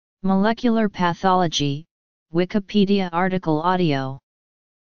Molecular pathology, Wikipedia article audio.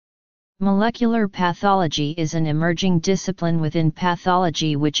 Molecular pathology is an emerging discipline within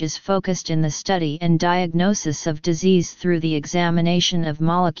pathology which is focused in the study and diagnosis of disease through the examination of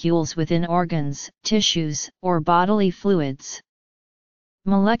molecules within organs, tissues, or bodily fluids.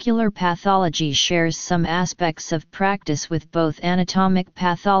 Molecular pathology shares some aspects of practice with both anatomic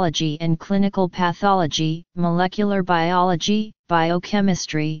pathology and clinical pathology, molecular biology,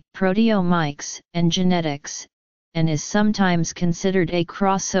 biochemistry, proteomics, and genetics, and is sometimes considered a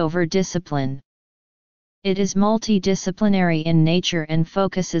crossover discipline. It is multidisciplinary in nature and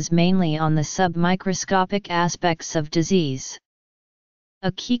focuses mainly on the submicroscopic aspects of disease.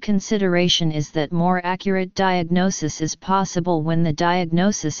 A key consideration is that more accurate diagnosis is possible when the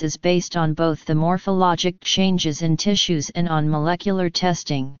diagnosis is based on both the morphologic changes in tissues and on molecular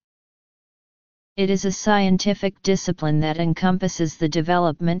testing. It is a scientific discipline that encompasses the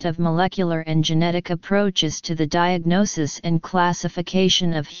development of molecular and genetic approaches to the diagnosis and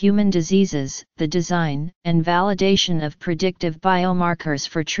classification of human diseases, the design and validation of predictive biomarkers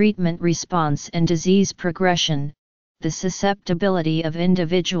for treatment response and disease progression, the susceptibility of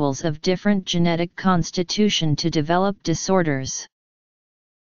individuals of different genetic constitution to develop disorders.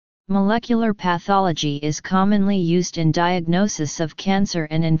 Molecular pathology is commonly used in diagnosis of cancer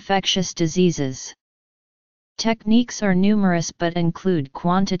and infectious diseases. Techniques are numerous but include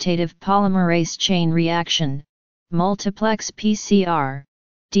quantitative polymerase chain reaction, multiplex PCR,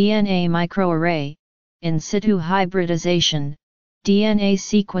 DNA microarray, in situ hybridization, DNA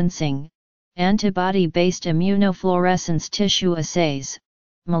sequencing, antibody-based immunofluorescence tissue assays,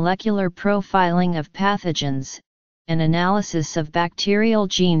 molecular profiling of pathogens, and analysis of bacterial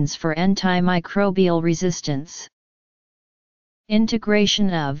genes for antimicrobial resistance.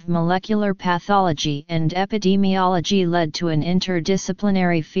 Integration of molecular pathology and epidemiology led to an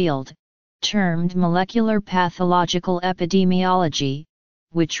interdisciplinary field, termed molecular pathological epidemiology,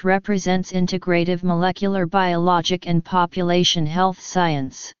 which represents integrative molecular biologic and population health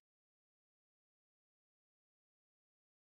science.